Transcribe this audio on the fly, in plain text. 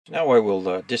Now I will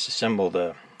disassemble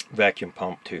the vacuum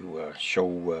pump to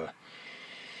show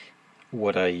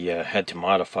what I had to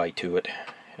modify to it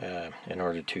in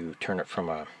order to turn it from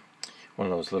one of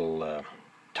those little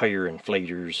tire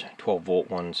inflators, 12-volt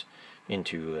ones,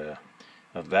 into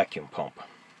a vacuum pump.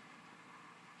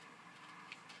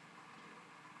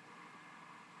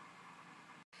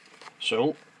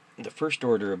 So the first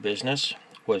order of business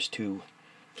was to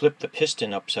flip the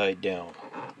piston upside down.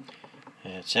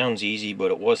 It sounds easy,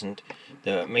 but it wasn't.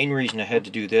 The main reason I had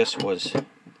to do this was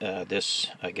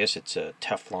I guess it's a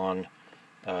Teflon,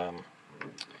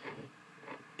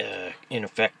 in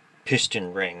effect,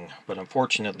 piston ring, but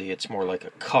unfortunately it's more like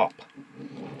a cup.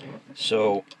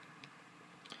 So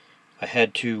I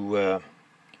had to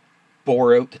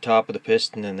bore out the top of the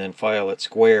piston and then file it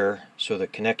square so the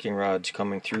connecting rod's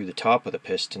coming through the top of the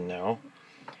piston now.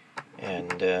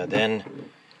 And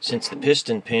then, since the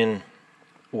piston pin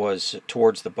was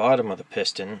towards the bottom of the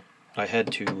piston, I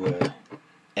had to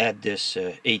add this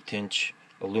 1/8"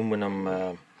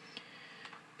 aluminum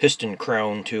piston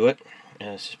crown to it,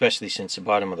 especially since the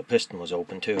bottom of the piston was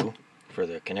open too for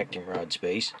the connecting rod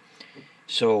space.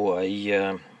 So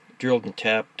I drilled and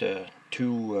tapped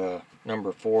two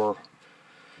number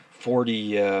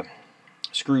 440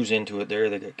 screws into it there.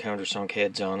 They got countersunk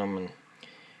heads on them,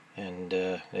 and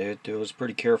it was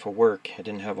pretty careful work. I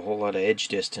didn't have a whole lot of edge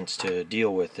distance to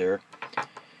deal with there.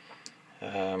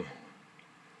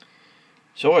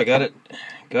 So I got it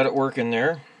working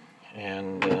there,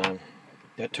 and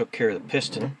that took care of the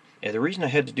piston. And the reason I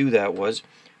had to do that was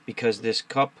because this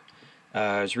cup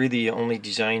is really only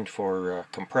designed for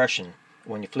compression.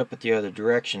 When you flip it the other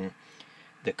direction,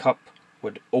 the cup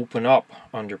would open up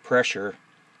under pressure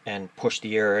and push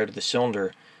the air out of the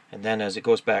cylinder, and then as it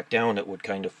goes back down it would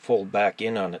kind of fold back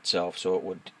in on itself.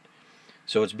 So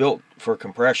it's built for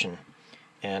compression,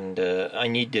 and I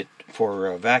need it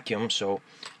for vacuum, so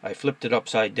I flipped it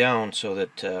upside down so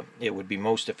that it would be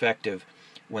most effective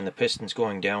when the piston's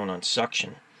going down on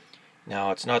suction.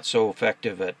 Now it's not so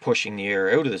effective at pushing the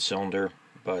air out of the cylinder,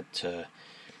 but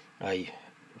I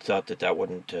thought that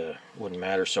wouldn't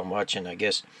matter so much, and I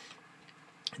guess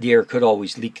the air could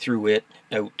always leak through it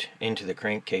out into the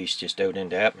crankcase, just out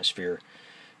into atmosphere.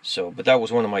 So, but that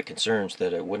was one of my concerns,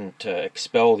 that it wouldn't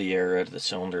expel the air out of the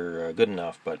cylinder good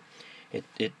enough, but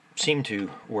it seemed to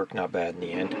work not bad in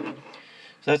the end.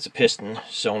 So that's the piston.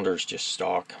 Cylinder's just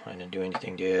stock. I didn't do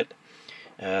anything to it.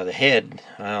 The head,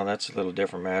 well, that's a little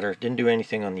different matter. Didn't do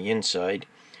anything on the inside,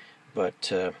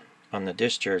 but on the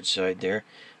discharge side there,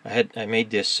 I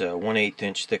made this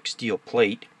 1/8" thick steel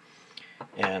plate,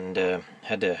 and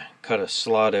had to cut a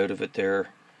slot out of it there.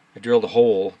 I drilled a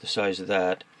hole the size of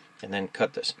that, and then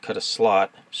cut a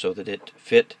slot so that it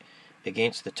fit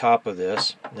against the top of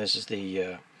this. This is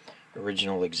the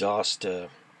original exhaust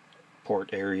port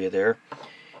area there,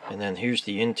 and then here's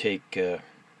the intake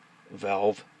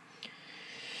valve.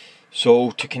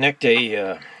 So to connect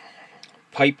a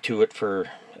pipe to it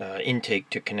for intake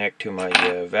to connect to my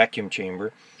vacuum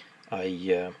chamber,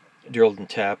 I drilled and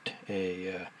tapped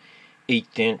a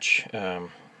 1/8"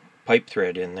 pipe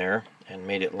thread in there and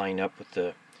made it line up with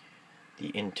the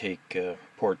intake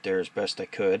port there as best I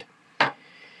could,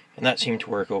 and that seemed to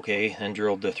work okay. Then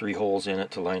drilled the 3 holes in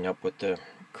it to line up with the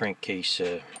crankcase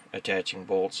attaching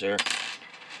bolts there.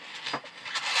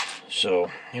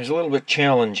 So it was a little bit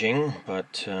challenging,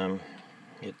 but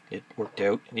it worked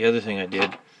out. The other thing I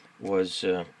did was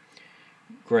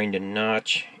grind a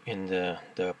notch in the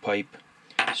pipe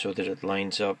so that it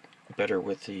lines up better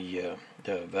with the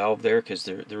valve there, because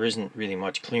there isn't really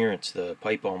much clearance. The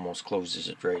pipe almost closes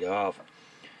it right off.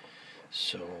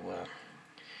 So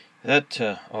that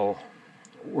all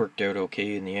worked out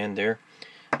okay in the end there.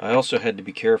 I also had to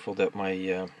be careful that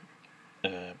my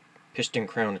piston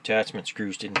crown attachment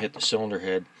screws didn't hit the cylinder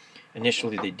head.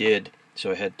 Initially they did,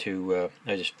 so I had to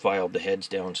I just filed the heads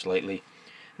down slightly.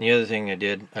 And the other thing I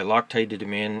did, I Loctited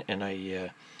them in, and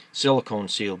I silicone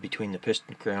sealed between the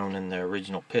piston crown and the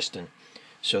original piston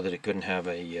so that it couldn't have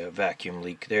a vacuum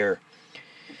leak there.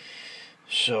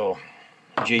 So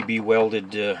JB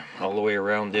welded all the way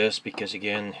around this, because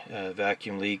again,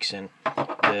 vacuum leaks, and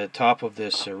the top of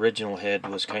this original head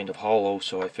was kind of hollow,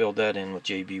 so I filled that in with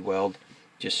JB weld,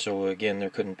 just so again there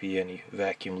couldn't be any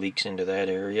vacuum leaks into that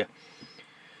area.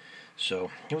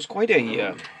 So it was quite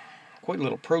a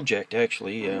little project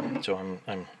actually. So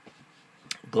I'm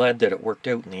glad that it worked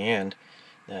out in the end.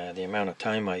 The amount of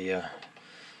time I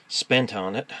spent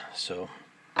on it. So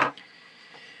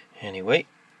anyway,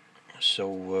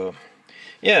 so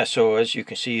yeah, so as you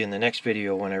can see in the next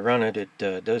video when I run it,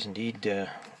 it does indeed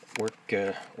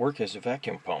work as a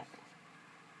vacuum pump.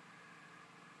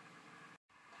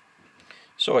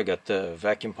 So I got the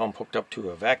vacuum pump hooked up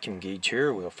to a vacuum gauge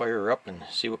here. We'll fire her up and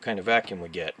see what kind of vacuum we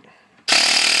get.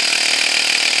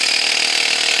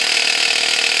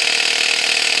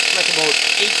 Like about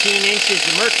 18 inches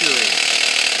of mercury.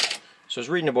 So I was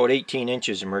reading about 18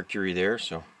 inches of mercury there,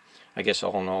 so I guess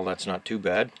all in all that's not too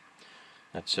bad.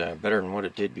 That's better than what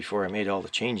it did before I made all the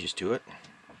changes to it.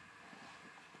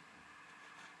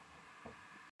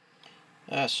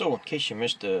 So in case you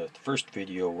missed the first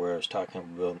video where I was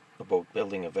talking about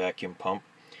building a vacuum pump,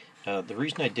 the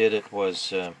reason I did it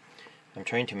was I'm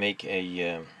trying to make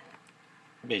a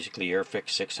basically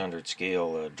Airfix 600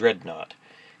 scale dreadnought,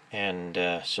 and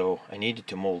so I needed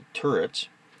to mold turrets.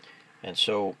 And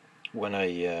so when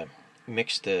I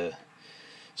mixed the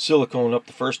silicone up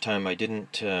the first time, I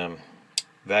didn't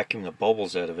vacuum the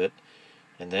bubbles out of it,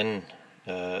 and then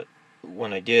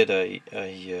when I did,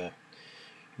 I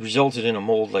resulted in a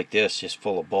mold like this, just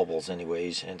full of bubbles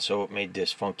anyways, and so it made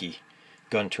this funky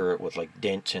gun turret with like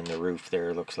dents in the roof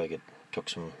there. Looks like it took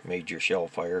some major shell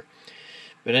fire.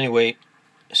 But anyway,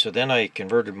 so then I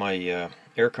converted my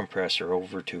air compressor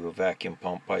over to a vacuum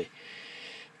pump by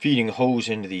feeding a hose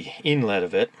into the inlet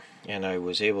of it, and I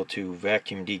was able to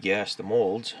vacuum degas the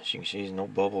molds. As you can see, there's no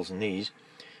bubbles in these.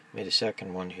 Made a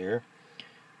second one here.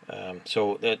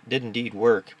 So that did indeed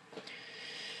work,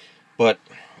 but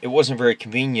it wasn't very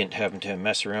convenient having to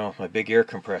mess around with my big air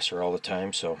compressor all the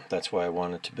time, so that's why I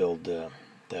wanted to build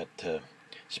that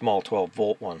small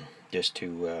 12-volt one, just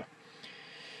to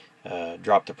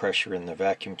drop the pressure in the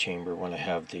vacuum chamber when I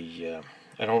have the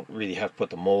I don't really have to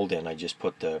put the mold in. I just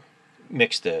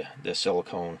mix the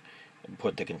silicone and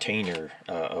put the container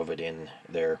of it in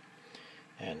there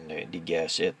and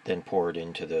degas it, then pour it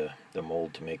into the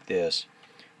mold to make this.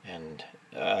 And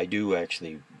I do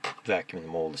actually vacuum the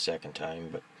mold a second time,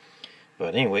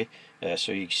 but anyway,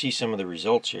 so you can see some of the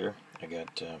results here. I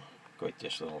got quite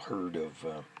this little herd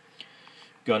of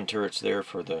gun turrets there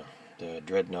for the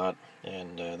dreadnought,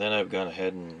 and then I've gone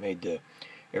ahead and made the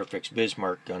Airfix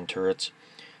Bismarck gun turrets.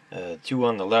 Two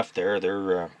on the left there,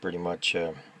 they're pretty much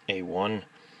A1.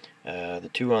 The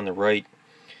two on the right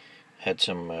had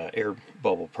some air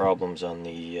bubble problems on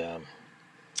the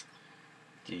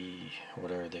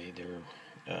what are they?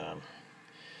 They're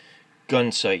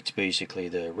gun sights, basically,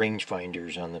 the range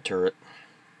finders on the turret.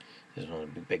 There's one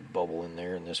a big bubble in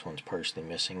there, and this one's partially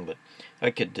missing, but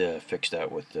I could fix that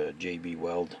with the JB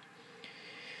Weld.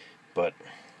 But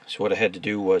so what I had to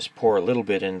do was pour a little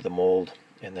bit into the mold,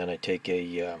 and then I take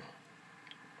a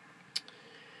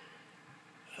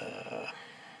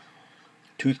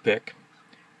toothpick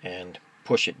and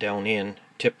push it down in,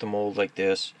 tip the mold like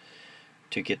this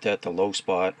to get that the low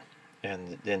spot,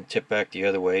 and then tip back the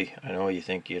other way. I know you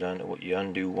think you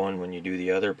undo one when you do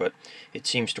the other, but it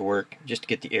seems to work. Just to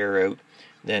get the air out,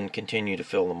 then continue to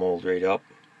fill the mold right up,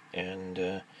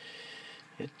 and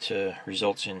it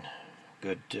results in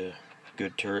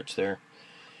good turrets there.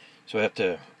 So I have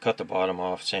to cut the bottom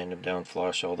off, sand them down,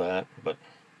 flush, all that. But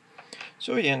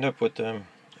so you end up with the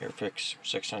Airfix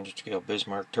 600 scale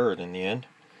Bismarck turret in the end.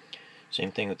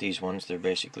 Same thing with these ones. They're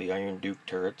basically Iron Duke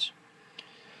turrets.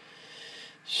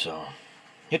 So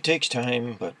it takes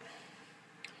time, but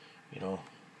you know,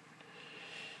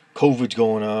 COVID's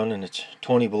going on and it's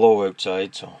 20 below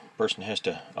outside, so a person has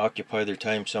to occupy their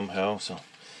time somehow. So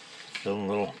building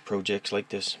little projects like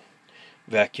this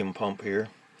vacuum pump here.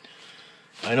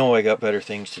 I know I got better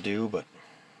things to do, but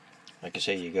like I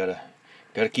say, you gotta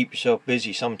keep yourself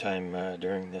busy sometime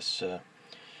during this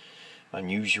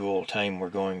unusual time we're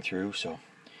going through. So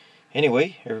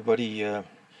anyway, everybody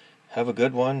have a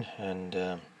good one,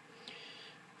 and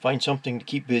find something to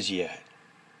keep busy at.